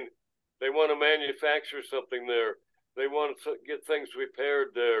Ukraine. They want to manufacture something there. They want to get things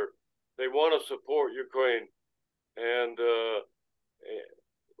repaired there. They want to support Ukraine. And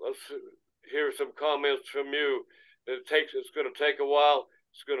let's hear some comments from you. It's going to take a while.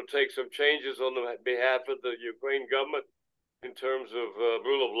 It's going to take some changes on the behalf of the Ukraine government in terms of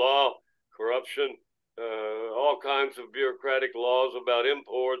rule of law, corruption, all kinds of bureaucratic laws about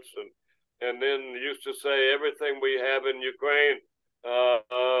imports, and then used to say everything we have in Ukraine,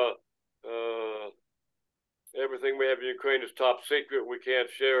 everything we have in Ukraine is top secret. We can't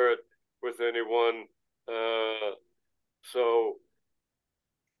share it with anyone. So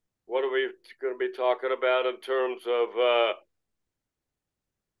what are we going to be talking about in terms of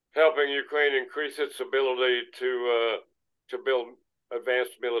helping Ukraine increase its ability to build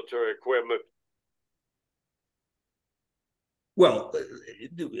advanced military equipment? Well,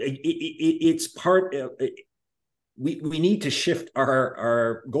 it's part of, we need to shift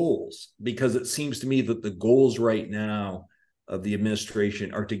our goals, because it seems to me that the goals right now of the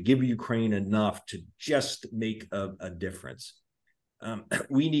administration are to give Ukraine enough to just make a difference.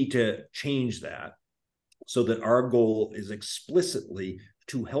 We need to change that so that our goal is explicitly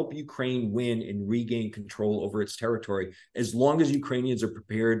to help Ukraine win and regain control over its territory, as long as Ukrainians are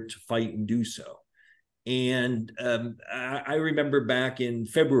prepared to fight and do so. And I remember back in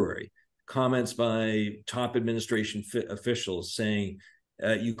February, comments by top administration officials saying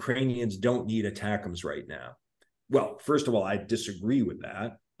Ukrainians don't need ATACMS right now. Well, first of all, I disagree with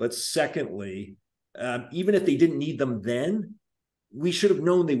that. But secondly, even if they didn't need them then, we should have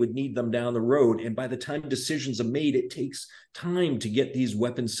known they would need them down the road. And by the time decisions are made, it takes time to get these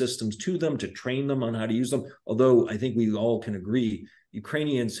weapon systems to them, to train them on how to use them. Although I think we all can agree,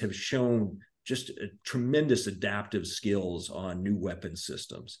 Ukrainians have shown just tremendous adaptive skills on new weapon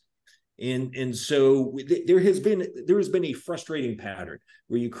systems. And so there has been a frustrating pattern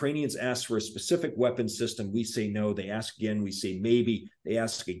where Ukrainians ask for a specific weapon system. We say no. They ask again. We say maybe. They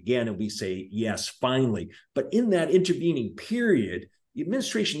ask again, and we say yes, finally. But in that intervening period, the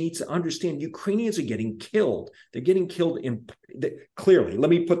administration needs to understand Ukrainians are getting killed. They're getting killed clearly.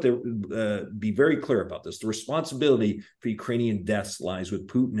 Let me be very clear about this. The responsibility for Ukrainian deaths lies with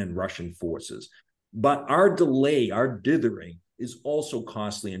Putin and Russian forces. But our delay, our dithering, is also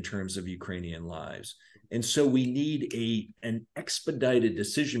costly in terms of Ukrainian lives. And so we need an expedited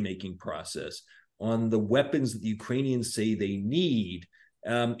decision-making process on the weapons that the Ukrainians say they need.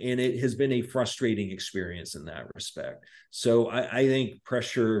 And it has been a frustrating experience in that respect. So I think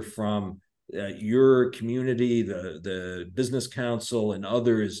pressure from your community, the Business Council, and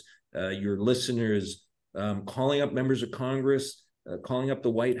others, your listeners, calling up members of Congress, calling up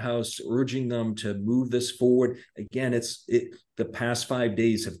the White House, urging them to move this forward. Again, the past 5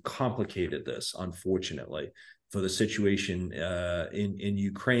 days have complicated this, unfortunately, for the situation in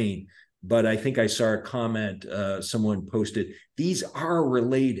Ukraine. But I think I saw a comment someone posted, these are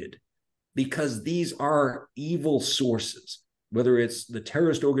related because these are evil sources, whether it's the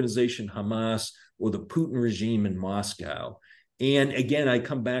terrorist organization Hamas or the Putin regime in Moscow. And again, I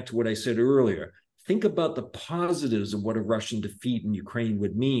come back to what I said earlier. Think about the positives of what a Russian defeat in Ukraine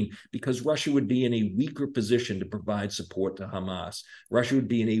would mean, because Russia would be in a weaker position to provide support to Hamas. Russia would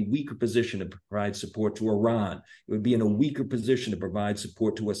be in a weaker position to provide support to Iran. It would be in a weaker position to provide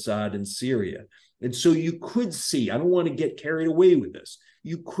support to Assad in Syria. And so you could see, I don't want to get carried away with this,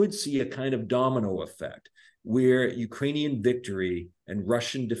 you could see a kind of domino effect where Ukrainian victory and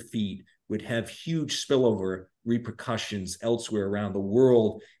Russian defeat would have huge spillover repercussions elsewhere around the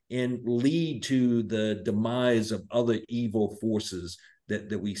world and lead to the demise of other evil forces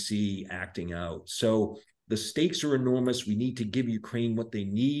that we see acting out. So the stakes are enormous. We need to give Ukraine what they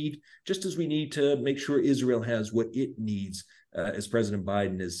need, just as we need to make sure Israel has what it needs, as President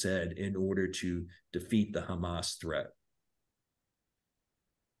Biden has said, in order to defeat the Hamas threat.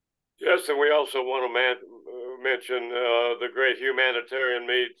 Yes, and we also want to mention the great humanitarian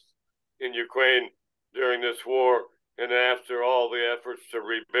needs in Ukraine during this war and after all the efforts to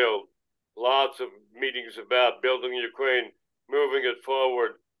rebuild. Lots of meetings about building Ukraine, moving it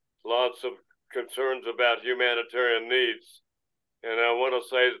forward, lots of concerns about humanitarian needs. And I want to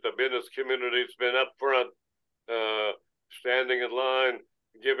say that the business community's been up front, standing in line,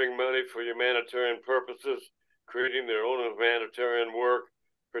 giving money for humanitarian purposes, creating their own humanitarian work,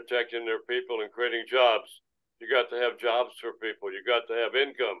 protecting their people, and creating jobs. You got to have jobs for people. You got to have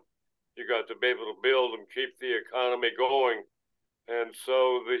income. You got to be able to build and keep the economy going. And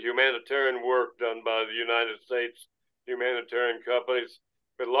so the humanitarian work done by the United States humanitarian companies,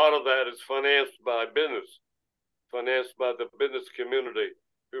 but a lot of that is financed by business, financed by the business community,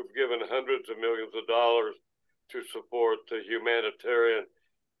 who've given hundreds of millions of dollars to support the humanitarian.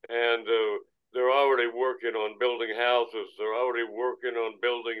 And they're already working on building houses. They're already working on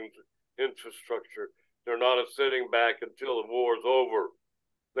building infrastructure. They're not sitting back until the war's over.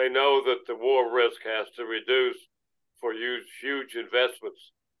 They know that the war risk has to reduce for huge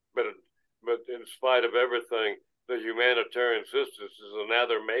investments. But in spite of everything, the humanitarian assistance is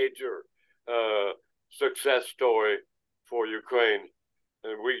another major success story for Ukraine.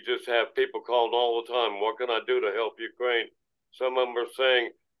 And we just have people calling all the time, what can I do to help Ukraine? Some of them are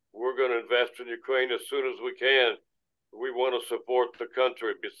saying, we're going to invest in Ukraine as soon as we can. We want to support the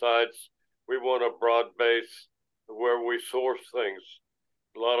country. Besides, we want a broad base where we source things.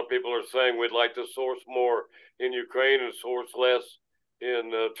 A lot of people are saying we'd like to source more in Ukraine and source less in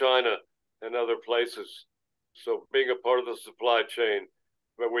China and other places. So being a part of the supply chain,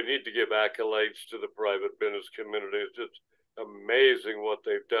 but we need to give accolades to the private business community. It's just amazing what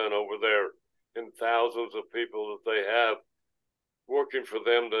they've done over there, and thousands of people that they have working for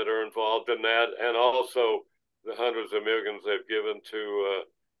them that are involved in that, and also the hundreds of millions they've given to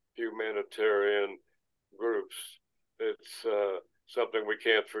humanitarian groups. It's something we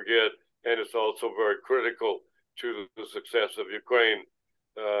can't forget, and it's also very critical to the success of Ukraine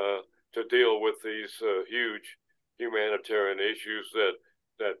to deal with these huge humanitarian issues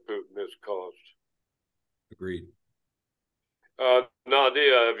that Putin has caused. Agreed.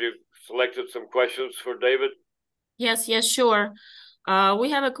 Nadia, have you selected some questions for David? Yes, sure. We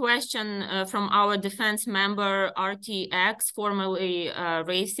have a question from our defense member, RTX, formerly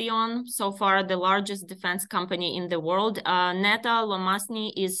Raytheon, so far the largest defense company in the world. Neta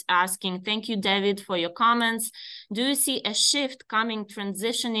Lomasny is asking, thank you, David, for your comments. Do you see a shift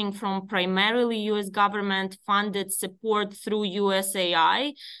transitioning from primarily U.S. government-funded support through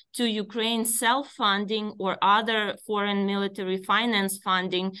USAI to Ukraine self-funding or other foreign military finance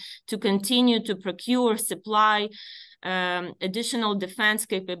funding to continue to procure, supply, additional defense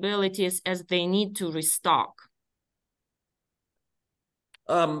capabilities as they need to restock?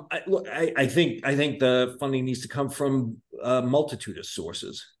 I think the funding needs to come from a multitude of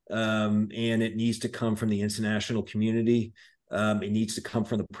sources, and it needs to come from the international community. It needs to come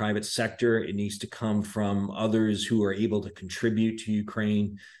from the private sector. It needs to come from others who are able to contribute to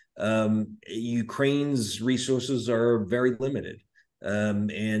Ukraine. Ukraine's resources are very limited,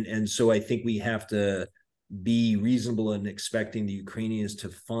 and so I think we have to be reasonable in expecting the Ukrainians to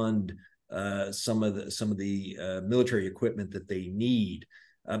fund some of the military equipment that they need.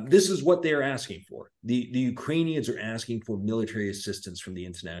 This is what they're asking for. The Ukrainians are asking for military assistance from the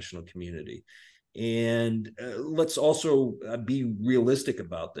international community. And let's also be realistic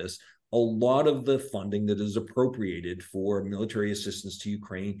about this. A lot of the funding that is appropriated for military assistance to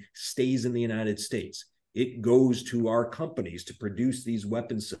Ukraine stays in the United States. It goes to our companies to produce these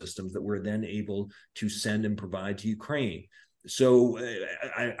weapon systems that we're then able to send and provide to Ukraine. So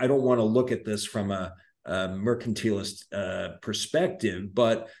I don't want to look at this from a mercantilist perspective,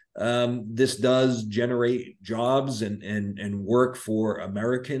 but this does generate jobs and work for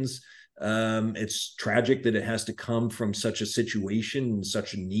Americans. It's tragic that it has to come from such a situation and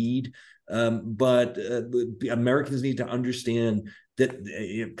such a need, but Americans need to understand that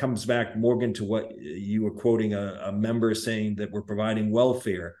it comes back, Morgan, to what you were quoting a member saying, that we're providing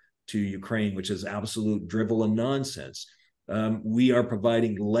welfare to Ukraine, which is absolute drivel and nonsense. We are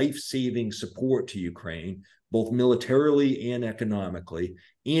providing life-saving support to Ukraine, both militarily and economically,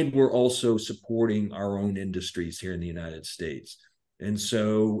 and we're also supporting our own industries here in the United States. And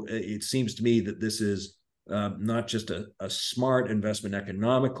so it seems to me that this is not just a smart investment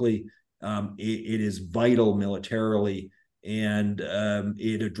economically, it is vital militarily, and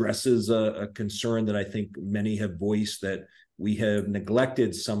it addresses a concern that I think many have voiced, that we have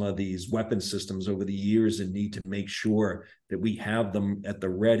neglected some of these weapon systems over the years and need to make sure that we have them at the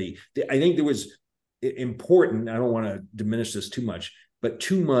ready. I think there was important, I don't want to diminish this too much, but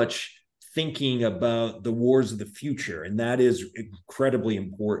too much thinking about the wars of the future, and that is incredibly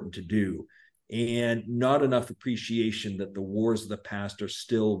important to do, and not enough appreciation that the wars of the past are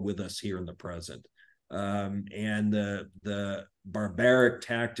still with us here in the present. And the barbaric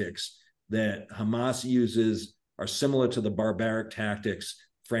tactics that Hamas uses are similar to the barbaric tactics,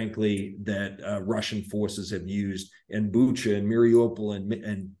 frankly, that Russian forces have used in Bucha and Mariupol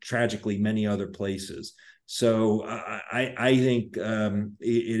and tragically many other places. So I think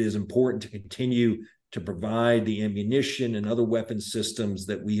it is important to continue to provide the ammunition and other weapon systems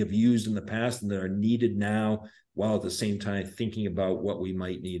that we have used in the past and that are needed now, while at the same time thinking about what we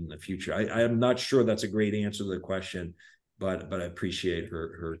might need in the future. I'm not sure that's a great answer to the question, but I appreciate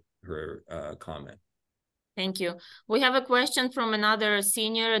her comment. Thank you. We have a question from another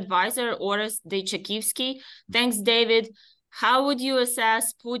senior advisor, Orest Dechakivsky. Thanks, David. How would you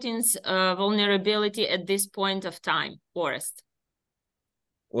assess Putin's vulnerability at this point of time, Orest?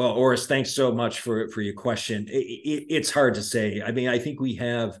 Well, Orest, thanks so much for your question. It's hard to say. I mean, I think we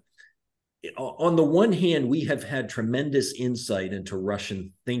have, on the one hand, we have had tremendous insight into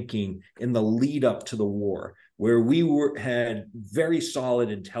Russian thinking in the lead up to the war, where we had very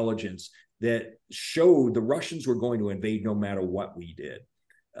solid intelligence that showed the Russians were going to invade no matter what we did.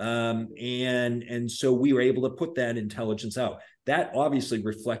 And so we were able to put that intelligence out. That obviously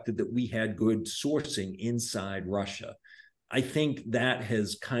reflected that we had good sourcing inside Russia. I think that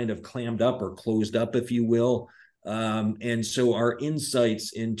has kind of clammed up or closed up, if you will. And so our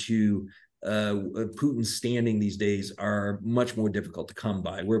insights into Putin's standing these days are much more difficult to come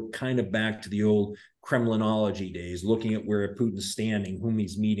by. We're kind of back to the old Kremlinology days, looking at where Putin's standing, whom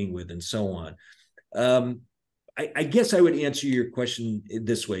he's meeting with, and so on. I guess I would answer your question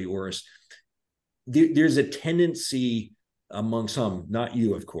this way, Orest. There's a tendency among some, not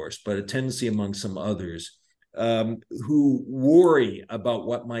you, of course, but a tendency among some others who worry about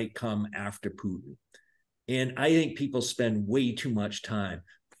what might come after Putin. And I think people spend way too much time.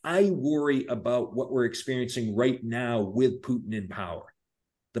 I worry about what we're experiencing right now with Putin in power.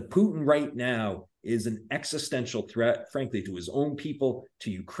 The Putin right now is an existential threat, frankly, to his own people, to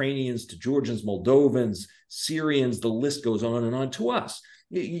Ukrainians, to Georgians, Moldovans, Syrians, the list goes on and on, to us.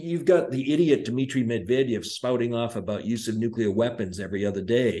 You've got the idiot Dmitry Medvedev spouting off about use of nuclear weapons every other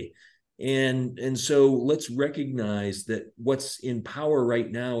day. And so let's recognize that what's in power right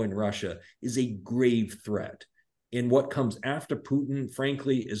now in Russia is a grave threat. And what comes after Putin,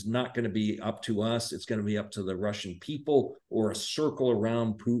 frankly, is not going to be up to us. It's going to be up to the Russian people or a circle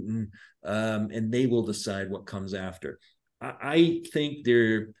around Putin, and they will decide what comes after. I think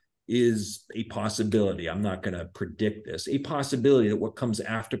there is a possibility, I'm not going to predict this, a possibility that what comes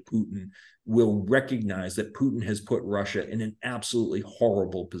after Putin will recognize that Putin has put Russia in an absolutely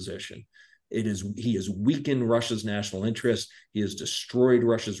horrible position. He has weakened Russia's national interest. He has destroyed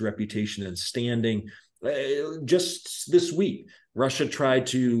Russia's reputation and standing. Just this week, Russia tried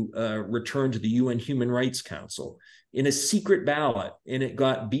to return to the UN Human Rights Council in a secret ballot, and it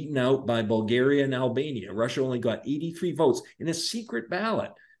got beaten out by Bulgaria and Albania. Russia only got 83 votes in a secret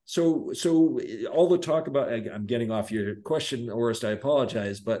ballot. So all the talk about, I'm getting off your question, Orest, I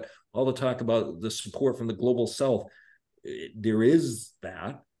apologize, but all the talk about the support from the global South, there is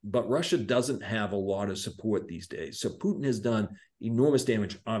that, but Russia doesn't have a lot of support these days. So Putin has done enormous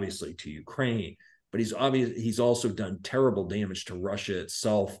damage, obviously, to Ukraine, but he's also done terrible damage to Russia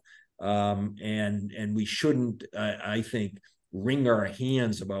itself. And we shouldn't, I think, wring our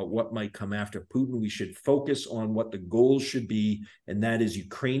hands about what might come after Putin. We should focus on what the goals should be, and that is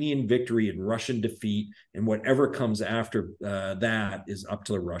Ukrainian victory and Russian defeat. And whatever comes after that is up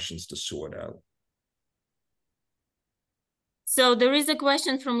to the Russians to sort out. So there is a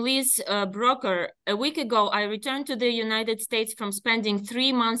question from Liz Broker. A week ago, I returned to the United States from spending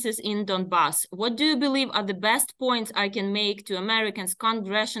 3 months in Donbass. What do you believe are the best points I can make to Americans,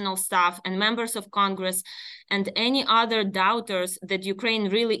 congressional staff, and members of Congress, and any other doubters that Ukraine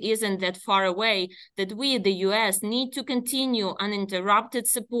really isn't that far away, that we, the US, need to continue uninterrupted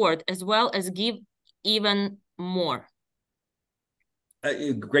support, as well as give even more?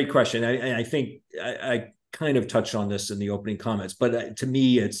 Great question. I think I kind of touched on this in the opening comments, but to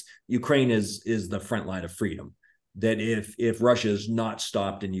me, it's Ukraine is the front line of freedom. That if Russia is not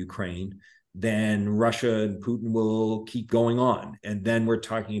stopped in Ukraine, then Russia and Putin will keep going on. And then we're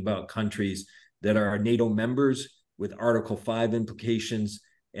talking about countries that are NATO members with Article 5 implications.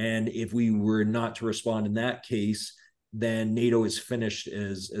 And if we were not to respond in that case, then NATO is finished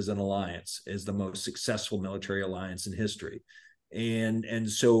as an alliance, as the most successful military alliance in history.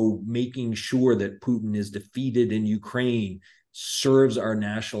 And so making sure that Putin is defeated in Ukraine serves our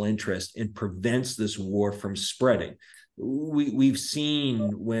national interest and prevents this war from spreading. We've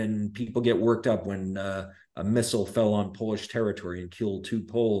seen when people get worked up when a missile fell on Polish territory and killed 2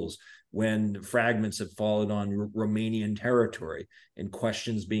 Poles, when fragments have fallen on Romanian territory, and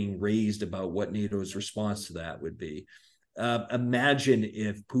questions being raised about what NATO's response to that would be. Imagine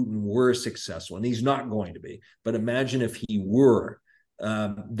if Putin were successful, and he's not going to be, but imagine if he were,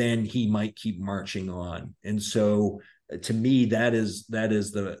 then he might keep marching on. And so to me, that is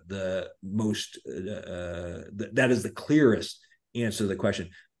the most, that is the clearest answer to the question.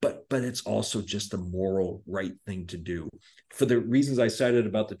 But it's also just the moral right thing to do. For the reasons I cited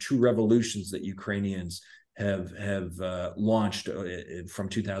about the two revolutions that Ukrainians have launched from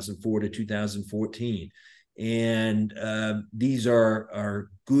 2004 to 2014. And these are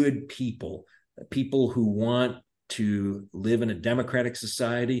good people who want to live in a democratic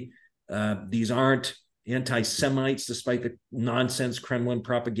society. These aren't anti-Semites, despite the nonsense Kremlin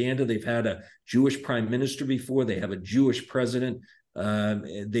propaganda. They've had a Jewish prime minister before. They have a Jewish president.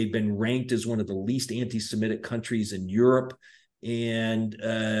 They've been ranked as one of the least anti-Semitic countries in Europe. And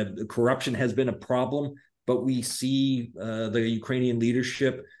corruption has been a problem, but we see the Ukrainian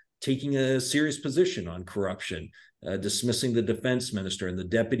leadership taking a serious position on corruption, dismissing the defense minister and the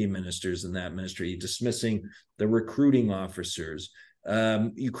deputy ministers in that ministry, dismissing the recruiting officers.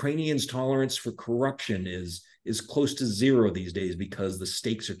 Ukrainians' tolerance for corruption is close to zero these days because the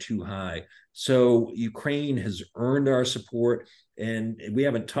stakes are too high. So Ukraine has earned our support, and we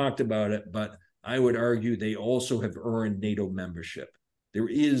haven't talked about it, but I would argue they also have earned NATO membership. There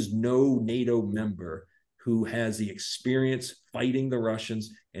is no NATO member who has the experience fighting the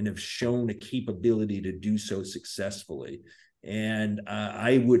Russians and have shown a capability to do so successfully. And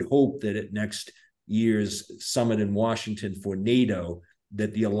I would hope that at next year's summit in Washington for NATO,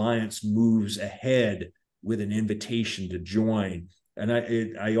 that the alliance moves ahead with an invitation to join. And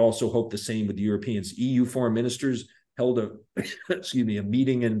I also hope the same with the Europeans. EU foreign ministers held a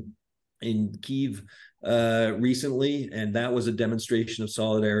meeting in Kyiv recently, and that was a demonstration of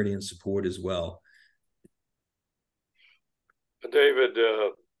solidarity and support as well. David,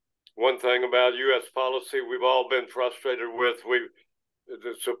 one thing about U.S. policy we've all been frustrated with.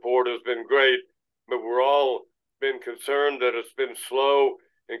 The support has been great, but we're all been concerned that it's been slow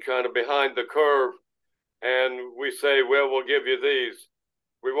and kind of behind the curve. And we say, well, we'll give you these.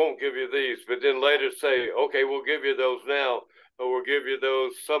 We won't give you these. But then later say, okay, we'll give you those now, or we'll give you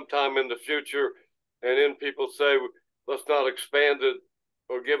those sometime in the future. And then people say, let's not expand it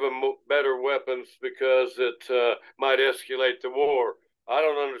or give them better weapons because it might escalate the war. I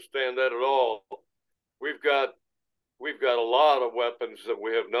don't understand that at all. We've got a lot of weapons that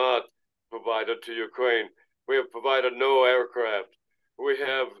we have not provided to Ukraine. We have provided no aircraft. We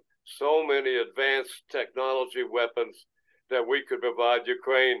have so many advanced technology weapons that we could provide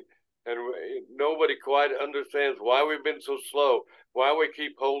Ukraine, and nobody quite understands why we've been so slow, why we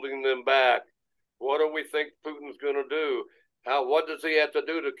keep holding them back. What do we think Putin's going to do? What does he have to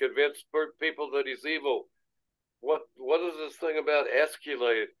do to convince people that he's evil? What is this thing about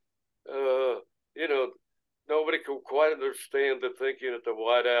escalate? Nobody can quite understand the thinking at the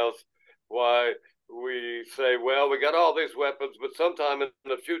White House, why we say, well, we got all these weapons, but sometime in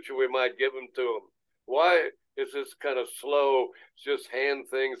the future we might give them to them. Why is this kind of slow, just hand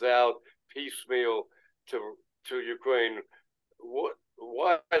things out piecemeal to Ukraine?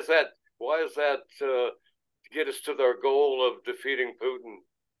 Why is that? Why is that to get us to their goal of defeating Putin?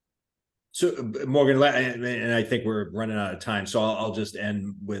 So, Morgan, and I think we're running out of time, so I'll just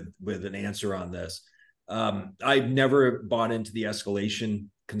end with an answer on this. I've never bought into the escalation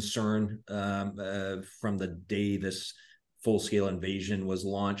concern from the day this full-scale invasion was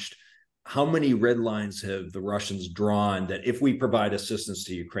launched. How many red lines have the Russians drawn that if we provide assistance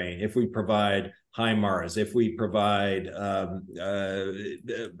to Ukraine, if we provide HIMARS, if we provide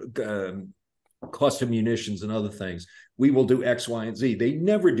cluster munitions and other things, we will do X, Y, and Z. They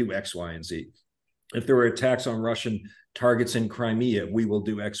never do X, Y, and Z. If there were attacks on Russian targets in Crimea, we will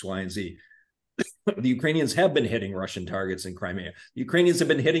do X, Y, and Z. The Ukrainians have been hitting Russian targets in Crimea. The Ukrainians have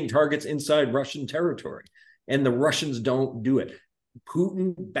been hitting targets inside Russian territory, and the Russians don't do it.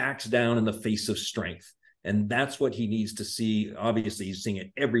 Putin backs down in the face of strength, and that's what he needs to see. Obviously, he's seeing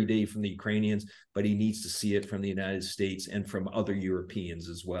it every day from the Ukrainians, but he needs to see it from the United States and from other Europeans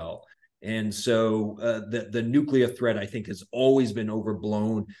as well. And so the nuclear threat, I think, has always been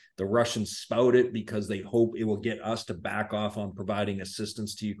overblown. The Russians spout it because they hope it will get us to back off on providing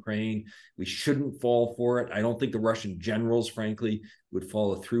assistance to Ukraine. We shouldn't fall for it. I don't think the Russian generals, frankly, would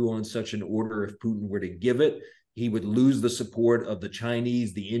follow through on such an order if Putin were to give it. He would lose the support of the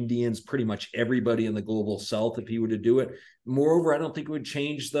Chinese, the Indians, pretty much everybody in the global South if he were to do it. Moreover, I don't think it would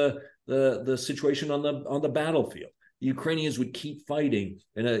change the situation on the battlefield. Ukrainians would keep fighting,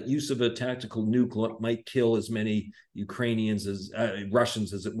 and a use of a tactical nuke might kill as many Ukrainians as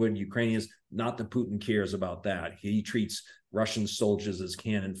Russians as it would Ukrainians. Not that Putin cares about that. He treats Russian soldiers as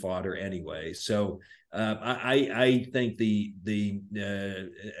cannon fodder anyway. So I think the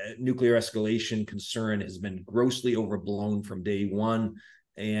nuclear escalation concern has been grossly overblown from day one.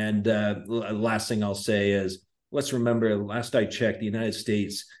 And last thing I'll say is, let's remember, last I checked, the United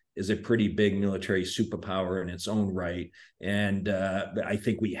States is a pretty big military superpower in its own right. And I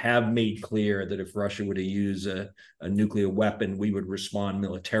think we have made clear that if Russia were to use a nuclear weapon, we would respond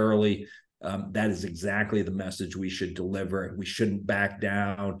militarily. That is exactly the message we should deliver. We shouldn't back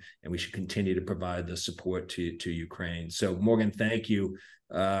down, and we should continue to provide the support to Ukraine. So, Morgan, thank you.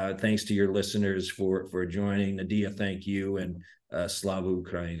 Thanks to your listeners for joining. Nadia, thank you, and Slava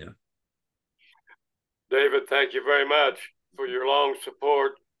Ukraina. David, thank you very much for your long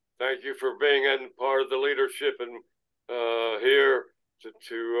support. Thank you for being in part of the leadership and here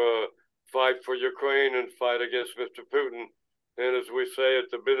to fight for Ukraine and fight against Mr. Putin. And as we say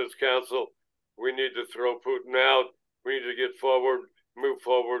at the Business Council, we need to throw Putin out. We need to get forward, move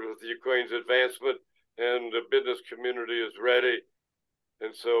forward with Ukraine's advancement, and the business community is ready.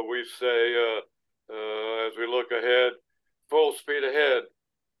 And so we say, as we look ahead, full speed ahead.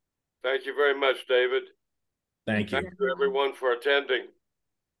 Thank you very much, David. Thank you. Thank you, everyone, for attending.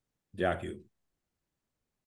 Thank you.